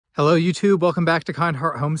Hello YouTube, welcome back to Kind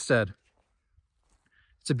Heart Homestead.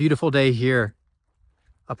 It's a beautiful day here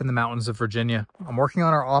up in the mountains of Virginia. I'm working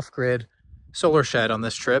on our off-grid solar shed on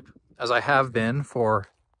this trip, as I have been for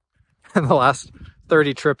the last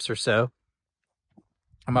 30 trips or so.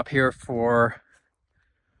 I'm up here for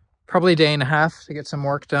probably a day and a half to get some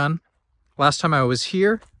work done. Last time I was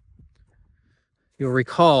here, you'll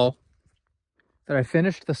recall that I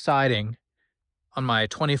finished the siding on my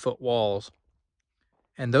 20-foot walls.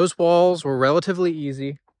 And those walls were relatively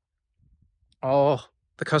easy. All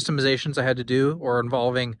the customizations I had to do were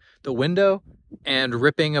involving the window and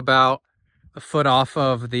ripping about a foot off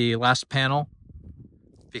of the last panel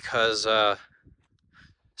because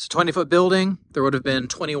it's a 20-foot building. There would have been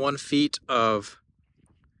 21 feet of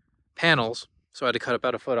panels, so I had to cut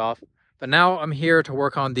about a foot off. But now I'm here to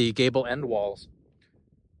work on the gable end walls.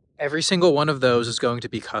 Every single one of those is going to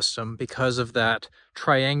be custom because of that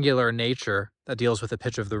triangular nature that deals with the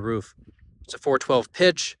pitch of the roof. It's a 412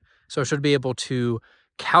 pitch, so I should be able to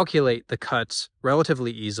calculate the cuts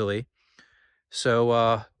relatively easily.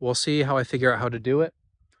 So we'll see how I figure out how to do it.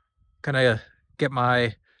 Gonna get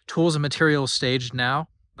my tools and materials staged now.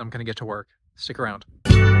 I'm gonna get to work. Stick around.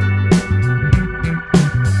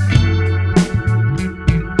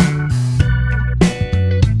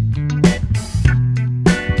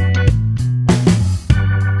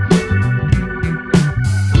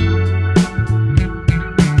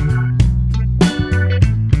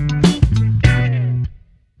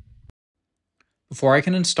 Before I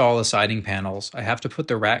can install the siding panels, I have to put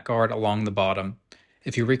the rat guard along the bottom.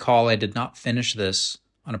 If you recall, I did not finish this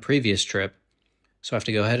on a previous trip, so I have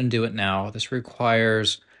to go ahead and do it now. This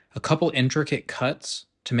requires a couple intricate cuts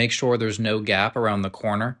to make sure there's no gap around the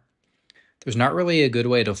corner. There's not really a good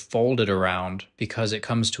way to fold it around because it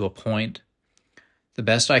comes to a point. The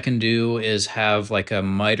best I can do is have like a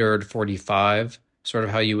mitered 45, sort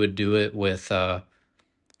of how you would do it with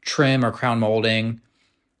trim or crown molding.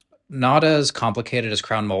 Not as complicated as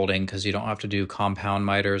crown molding because you don't have to do compound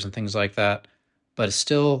miters and things like that, but it's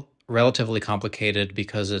still relatively complicated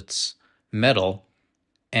because it's metal.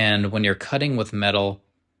 And when you're cutting with metal,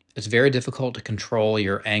 it's very difficult to control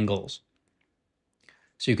your angles.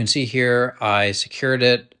 So you can see here, I secured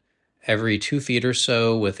it every 2 feet or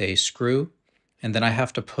so with a screw, and then I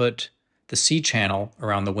have to put the C-channel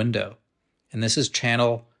around the window. And this is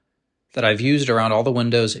channel that I've used around all the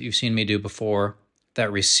windows that you've seen me do before that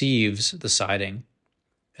receives the siding.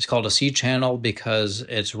 It's called a C-channel because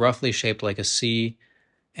it's roughly shaped like a C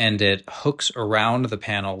and it hooks around the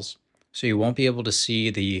panels, so you won't be able to see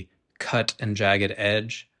the cut and jagged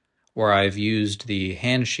edge where I've used the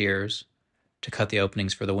hand shears to cut the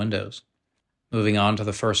openings for the windows. Moving on to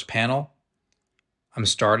the first panel, I'm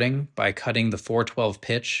starting by cutting the 412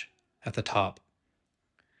 pitch at the top.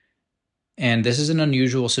 And this is an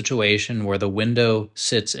unusual situation where the window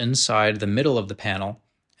sits inside the middle of the panel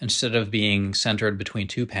instead of being centered between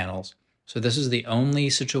two panels. So this is the only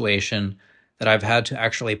situation that I've had to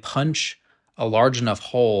actually punch a large enough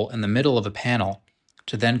hole in the middle of a panel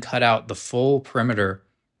to then cut out the full perimeter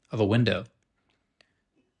of a window.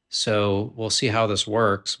 So we'll see how this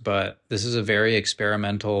works, but this is a very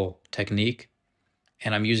experimental technique,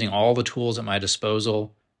 and I'm using all the tools at my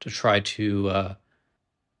disposal to try to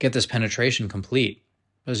get this penetration complete.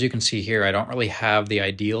 As you can see here, I don't really have the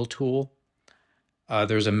ideal tool.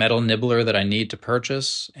 There's a metal nibbler that I need to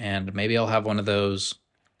purchase, and maybe I'll have one of those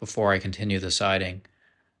before I continue the siding.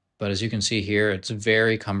 But as you can see here, it's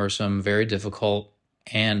very cumbersome, very difficult,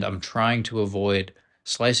 and I'm trying to avoid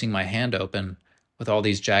slicing my hand open with all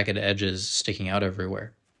these jagged edges sticking out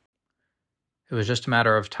everywhere. It was just a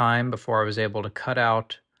matter of time before I was able to cut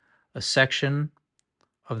out a section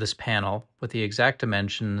of this panel with the exact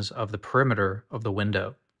dimensions of the perimeter of the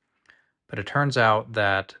window. But it turns out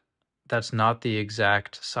that that's not the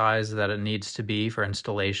exact size that it needs to be for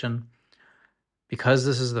installation. Because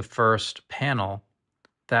this is the first panel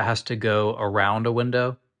that has to go around a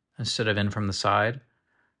window instead of in from the side,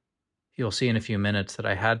 you'll see in a few minutes that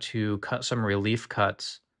I had to cut some relief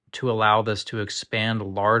cuts to allow this to expand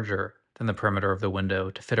larger than the perimeter of the window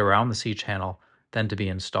to fit around the C-channel, then to be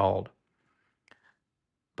installed.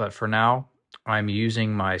 But for now, I'm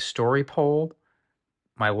using my story pole,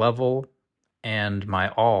 my level, and my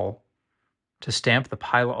awl to stamp the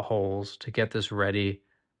pilot holes to get this ready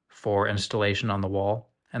for installation on the wall.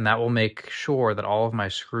 And that will make sure that all of my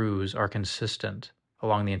screws are consistent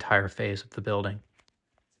along the entire face of the building.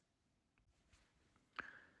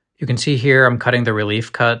 You can see here I'm cutting the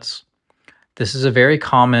relief cuts. This is a very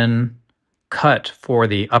common cut for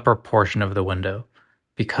the upper portion of the window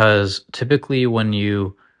because typically when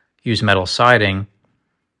you use metal siding,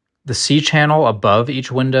 The C-channel above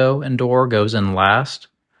each window and door goes in last,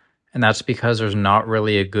 and that's because there's not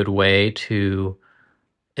really a good way to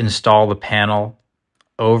install the panel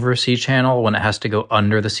over C-channel when it has to go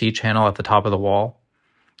under the C-channel at the top of the wall.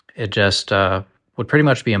 It just would pretty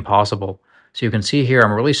much be impossible. So you can see here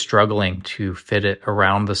I'm really struggling to fit it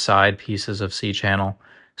around the side pieces of C-channel.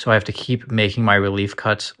 So I have to keep making my relief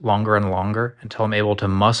cuts longer and longer until I'm able to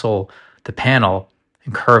muscle the panel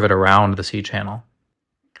and curve it around the C-channel.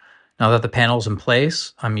 Now that the panel's in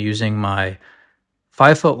place, I'm using my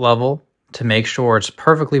 5-foot level to make sure it's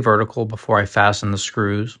perfectly vertical before I fasten the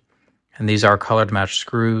screws. And these are colored match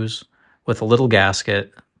screws with a little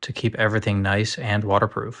gasket to keep everything nice and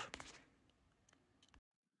waterproof.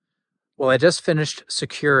 Well, I just finished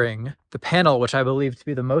securing the panel, which I believe to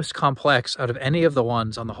be the most complex out of any of the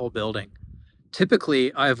ones on the whole building.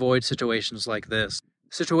 Typically, I avoid situations like this.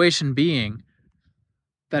 Situation being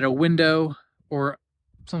that a window or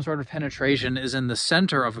some sort of penetration is in the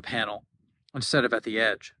center of a panel instead of at the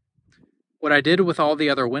edge. What I did with all the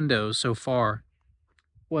other windows so far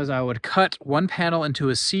was I would cut one panel into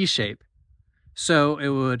a C shape, so it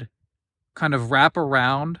would kind of wrap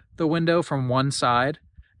around the window from one side,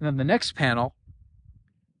 and then the next panel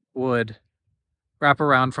would wrap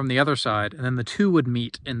around from the other side, and then the two would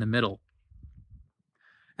meet in the middle.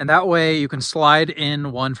 And that way you can slide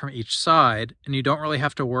in one from each side, and you don't really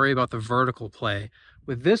have to worry about the vertical play.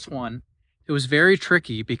 With this one, it was very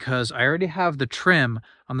tricky because I already have the trim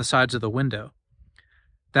on the sides of the window.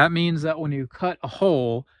 That means that when you cut a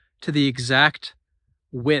hole to the exact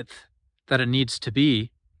width that it needs to be,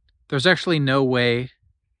 there's actually no way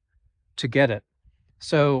to get it.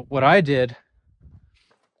 So what I did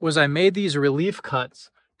was I made these relief cuts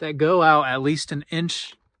that go out at least an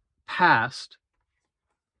inch past.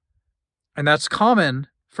 And that's common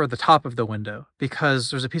for the top of the window because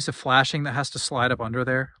there's a piece of flashing that has to slide up under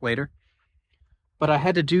there later. But I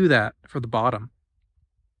had to do that for the bottom.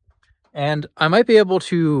 And I might be able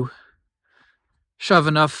to shove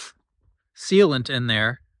enough sealant in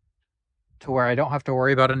there to where I don't have to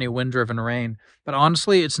worry about any wind-driven rain. But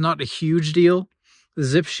honestly, it's not a huge deal. The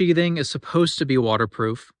zip sheathing is supposed to be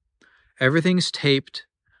waterproof. Everything's taped.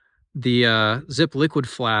 The zip liquid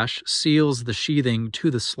flash seals the sheathing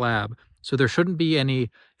to the slab, so there shouldn't be any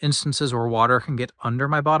instances where water can get under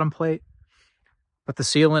my bottom plate. But the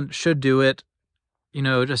sealant should do it, you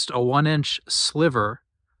know, just a 1-inch sliver.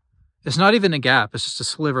 It's not even a gap, it's just a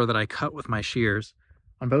sliver that I cut with my shears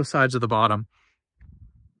on both sides of the bottom.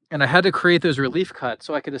 And I had to create those relief cuts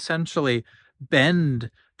so I could essentially bend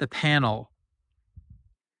the panel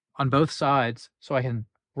on both sides so I can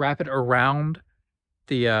wrap it around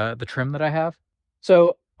the trim that I have.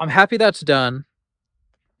 So I'm happy that's done.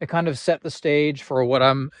 It kind of set the stage for what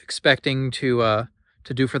I'm expecting to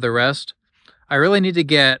do for the rest. I really need to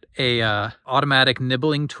get a automatic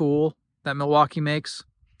nibbling tool that Milwaukee makes.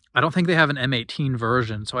 I don't think they have an M18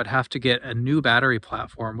 version, so I'd have to get a new battery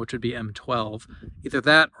platform, which would be M12. Either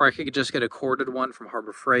that, or I could just get a corded one from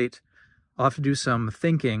Harbor Freight. I'll have to do some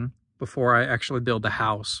thinking before I actually build the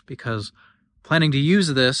house, because I'm planning to use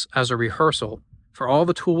this as a rehearsal for all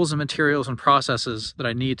the tools and materials and processes that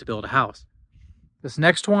I need to build a house. This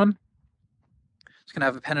next one is going to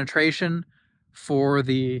have a penetration for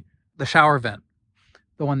the shower vent.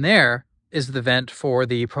 The one there is the vent for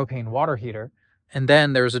the propane water heater. And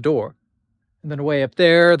then there's a door. And then way up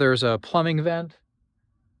there, there's a plumbing vent.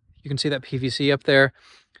 You can see that PVC up there.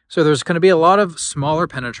 So there's going to be a lot of smaller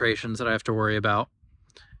penetrations that I have to worry about.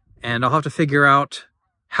 And I'll have to figure out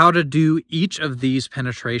how to do each of these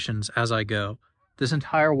penetrations as I go. This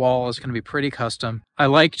entire wall is going to be pretty custom. I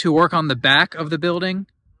like to work on the back of the building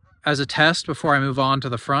as a test before I move on to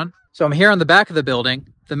the front. So I'm here on the back of the building.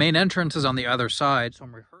 The main entrance is on the other side, so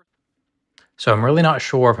I'm really not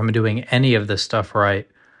sure if I'm doing any of this stuff right.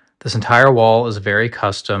 This entire wall is very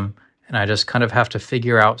custom, and I just kind of have to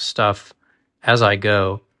figure out stuff as I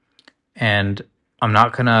go. And I'm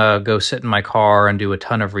not gonna go sit in my car and do a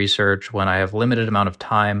ton of research when I have limited amount of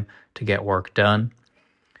time to get work done.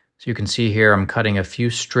 So you can see here I'm cutting a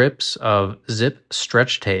few strips of zip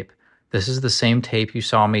stretch tape. This is the same tape you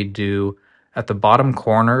saw me do at the bottom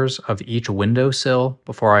corners of each windowsill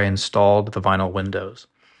before I installed the vinyl windows.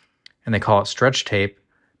 And they call it stretch tape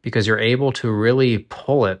because you're able to really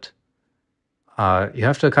pull it. You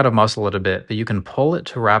have to kind of muscle it a bit, but you can pull it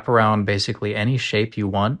to wrap around basically any shape you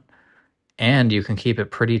want, and you can keep it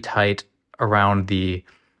pretty tight around the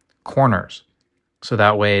corners. So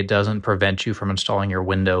that way it doesn't prevent you from installing your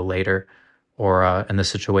window later, or in this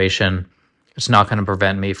situation, it's not going to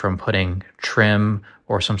prevent me from putting trim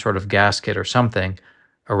or some sort of gasket or something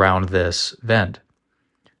around this vent.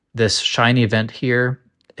 This shiny vent here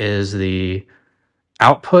is the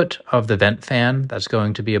output of the vent fan that's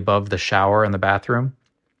going to be above the shower in the bathroom.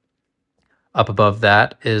 Up above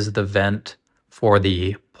that is the vent for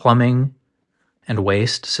the plumbing and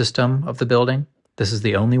waste system of the building. This is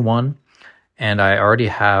the only one, and I already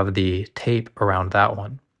have the tape around that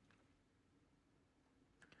one.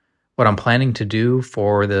 What I'm planning to do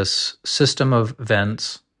for this system of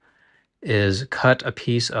vents is cut a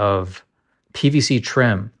piece of PVC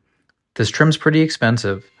trim. This trim's pretty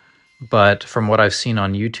expensive, but from what I've seen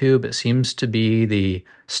on YouTube, it seems to be the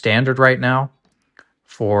standard right now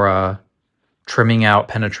for trimming out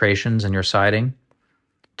penetrations in your siding.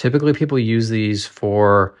 Typically, people use these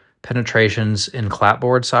for penetrations in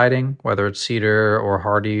clapboard siding, whether it's cedar or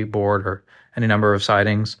hardy board or any number of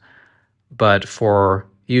sidings. But for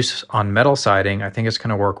use on metal siding, I think it's going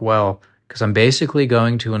to work well because I'm basically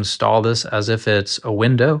going to install this as if it's a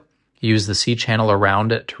window, use the C channel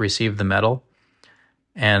around it to receive the metal,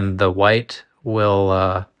 and the white will,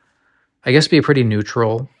 I guess, be a pretty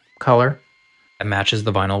neutral color that matches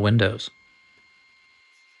the vinyl windows.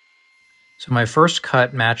 So my first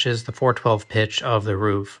cut matches the 412 pitch of the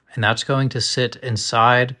roof, and that's going to sit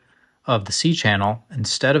inside of the C channel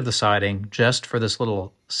instead of the siding, just for this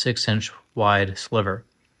little 6-inch wide sliver.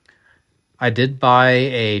 I did buy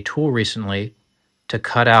a tool recently to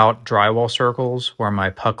cut out drywall circles where my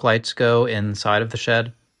puck lights go inside of the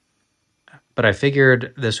shed, but I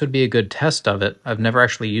figured this would be a good test of it. I've never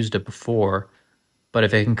actually used it before, but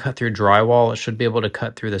if it can cut through drywall, it should be able to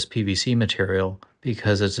cut through this PVC material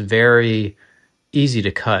because it's very easy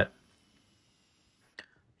to cut.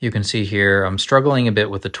 You can see here I'm struggling a bit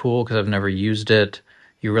with the tool because I've never used it.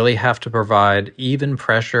 You really have to provide even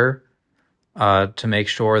pressure to make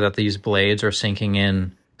sure that these blades are sinking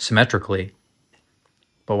in symmetrically.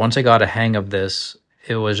 But once I got a hang of this,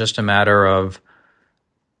 it was just a matter of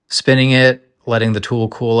spinning it, letting the tool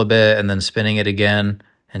cool a bit, and then spinning it again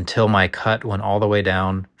until my cut went all the way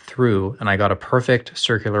down through, and I got a perfect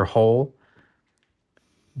circular hole,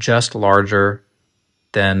 just larger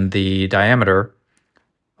than the diameter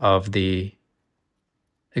of the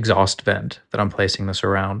exhaust vent that I'm placing this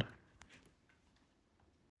around.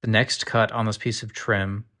 The next cut on this piece of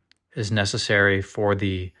trim is necessary for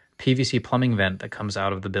the PVC plumbing vent that comes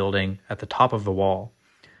out of the building at the top of the wall.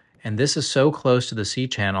 And this is so close to the C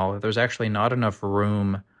channel that there's actually not enough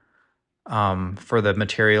room for the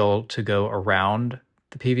material to go around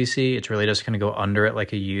the PVC. It's really just going to go under it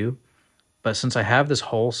like a U. But since I have this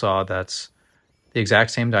hole saw that's the exact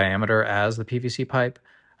same diameter as the PVC pipe,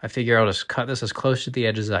 I figure I'll just cut this as close to the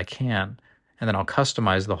edge as I can, and then I'll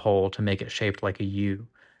customize the hole to make it shaped like a U.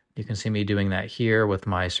 You can see me doing that here with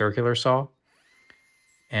my circular saw.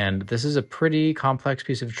 And this is a pretty complex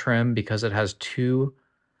piece of trim because it has 2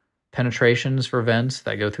 penetrations for vents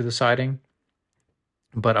that go through the siding.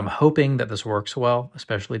 But I'm hoping that this works well,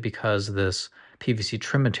 especially because this PVC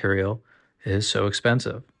trim material is so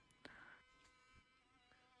expensive.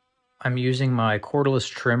 I'm using my cordless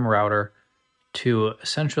trim router to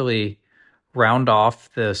essentially round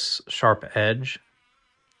off this sharp edge.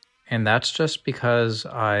 And that's just because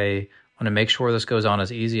I want to make sure this goes on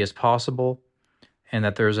as easy as possible and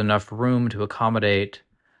that there's enough room to accommodate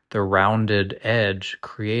the rounded edge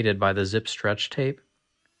created by the zip stretch tape.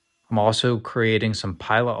 I'm also creating some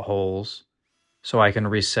pilot holes so I can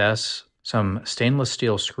recess some stainless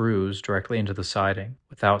steel screws directly into the siding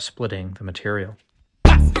without splitting the material.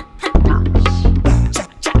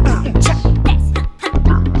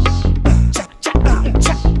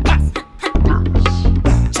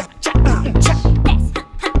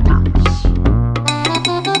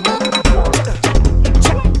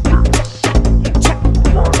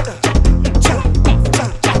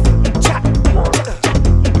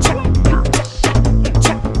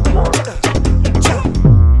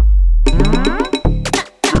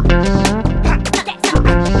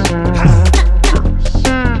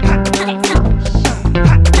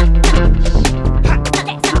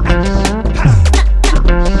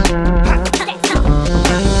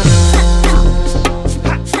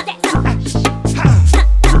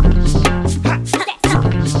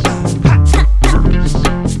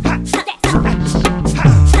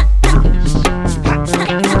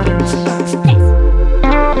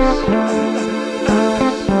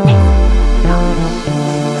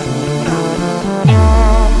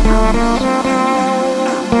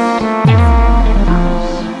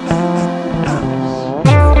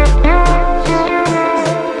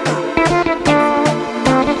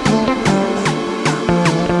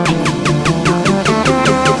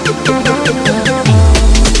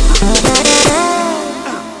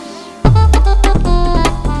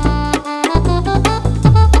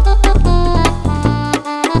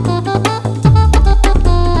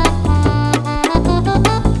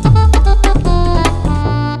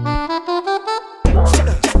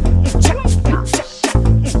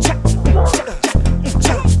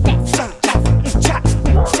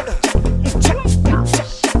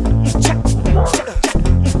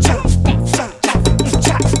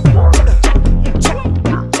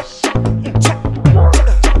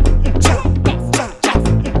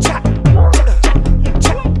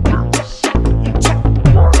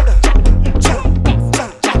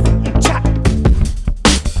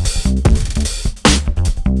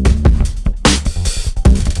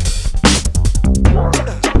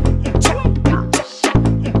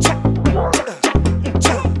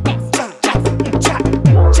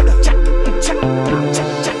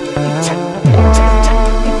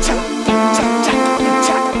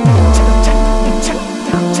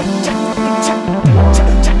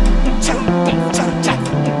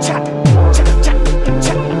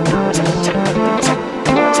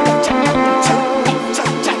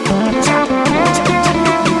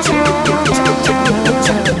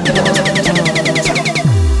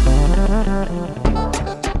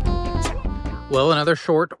 another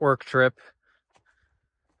short work trip.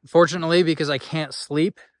 Unfortunately, because I can't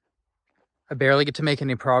sleep, I barely get to make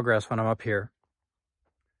any progress when I'm up here.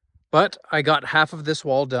 But I got half of this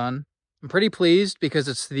wall done. I'm pretty pleased because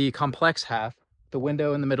it's the complex half. The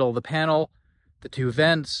window in the middle of the panel, the two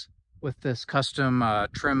vents with this custom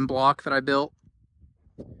trim block that I built.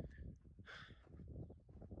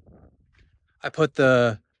 I put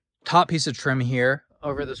the top piece of trim here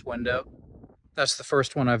over this window. That's the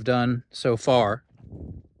first one I've done so far.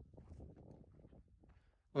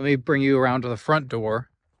 Let me bring you around to the front door,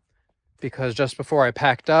 because just before I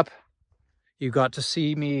packed up, you got to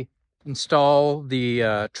see me install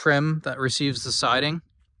the trim that receives the siding.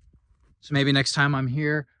 So maybe next time I'm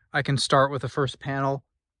here, I can start with the first panel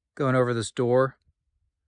going over this door.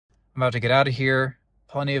 I'm about to get out of here.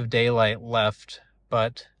 Plenty of daylight left,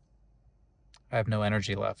 but I have no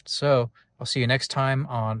energy left. So I'll see you next time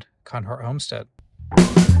on Conhart Homestead.